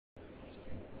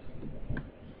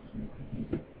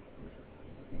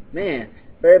Man,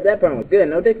 Ferb, that burn was good.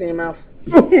 No dicks in your mouth.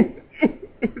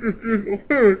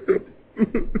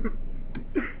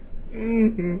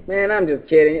 Man, I'm just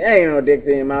kidding. There ain't no dicks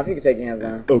in your mouth. You can take your hands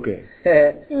down. Okay.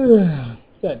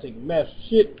 Gotta take a massive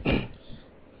shit.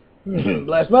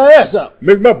 Blast my ass up.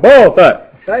 Make my balls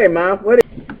hot. Hey, Mom, what is...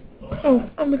 Oh,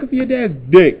 I'm looking for your dad's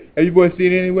dick. Have you boys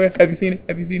seen it anywhere? Have you seen it?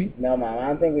 Have you seen it? No, Mom, I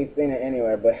don't think we've seen it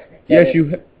anywhere, but... Yes, you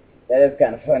have. That is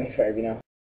kind of funny, Ferb, you know.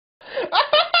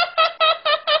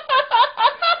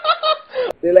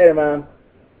 See you later, Mom.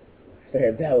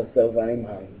 Ferb, that was so funny,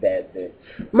 Mom's dad said.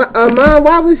 Mom,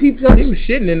 why was he... He was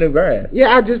shitting in the grass. Yeah,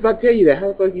 I was just about to tell you that. How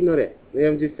the fuck you know that? Yeah,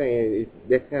 I'm just saying,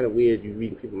 that's kind of weird, you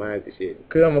reading people's minds and shit.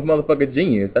 Because I'm a motherfucking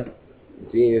genius.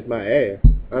 Genius my ass.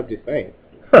 I'm just saying.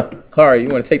 Huh. Kari, you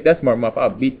want to take that smart mouth? I'll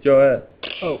beat your ass.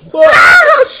 Oh, fuck!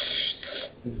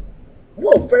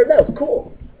 Whoa, Ferb, that was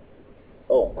cool.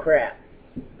 Oh, crap.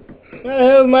 Why the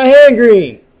hell is my hand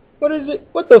green? What is it?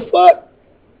 What the fuck?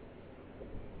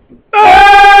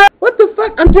 Ah! What the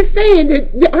fuck? I'm just saying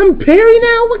that I'm Perry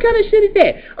now? What kind of shit is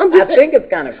that? I think it's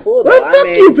kind of cool, though. Well, fuck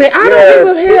you, Perry. I don't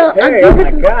give a hell. Perry, oh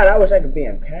my god, I wish I could be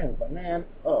in Paris, but man,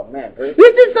 oh man, Bruce.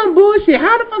 This is some bullshit.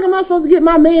 How the fuck am I supposed to get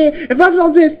my man if I'm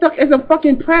supposed to be stuck as a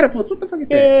fucking platypus? What the fuck is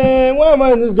that? Man, why am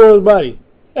I in this girl's body?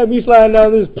 I'd be sliding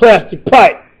down this plastic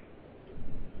pipe.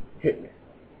 Hit me.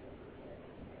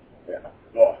 Yeah.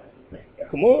 Oh, man.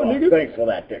 Come on, nigga. Thanks for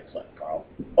that dick suck, Carl.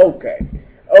 Okay.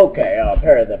 Okay,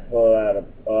 Perry the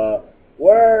Platypus.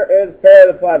 Where is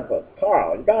Perry the Platypus?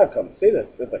 Carl, you gotta come see this.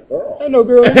 It's a girl. Ain't no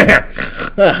girl. Perry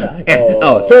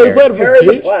Platypus. Perry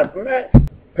the Platypus, man.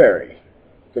 Perry.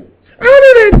 I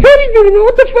don't even tell you,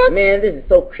 what the fuck? Man, this is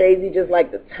so crazy. Just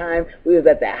like the time we was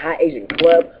at that hot Asian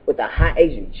club with the hot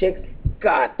Asian chicks.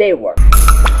 God, they were.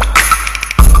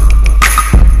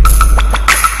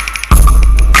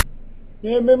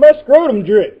 Yeah, man, my scrotum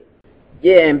drip.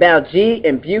 Yeah, and Baljeet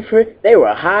and Buford, they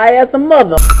were high as a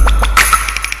mother.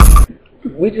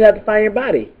 We just have to find your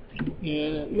body.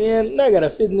 Yeah, man, I gotta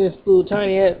fit in this little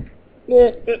tiny ass.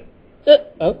 Yeah.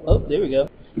 Oh, there we go.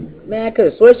 Man, I could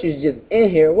have sworn she was just in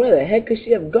here. Where the heck could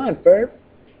she have gone, Ferb?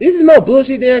 This is no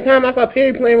bullshit damn time. I saw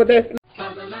Perry playing with that.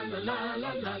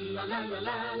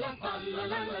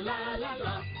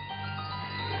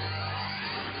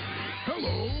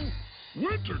 Hello,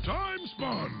 wintertime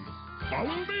fun.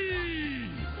 Follow me.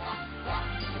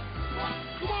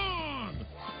 Come on,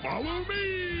 follow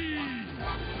me.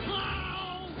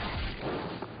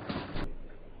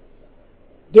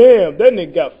 Damn, that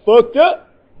nigga got fucked up.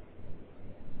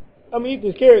 I'm gonna eat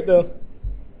this carrot though.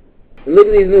 Look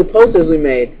at these new posters we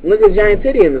made. Look at the giant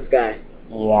titty in the sky.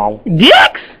 Wow.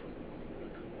 Dicks?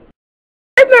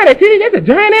 That's not a titty, that's a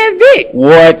giant ass dick.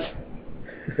 What?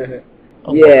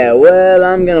 Yeah, well,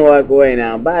 I'm gonna walk away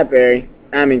now. Bye, Perry.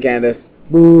 I mean, Candace.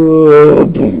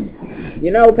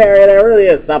 You know, Perry, there really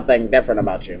is something different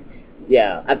about you.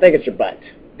 Yeah, I think it's your butt.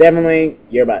 Definitely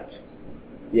your butt.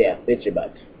 Yeah, it's your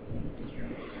butt.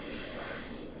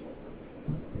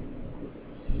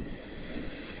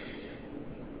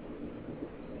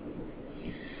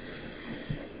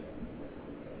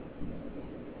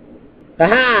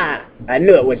 Haha! I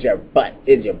knew it was your butt.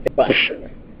 It's your butt.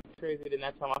 Crazy than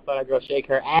that time I thought a girl shake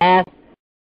her ass.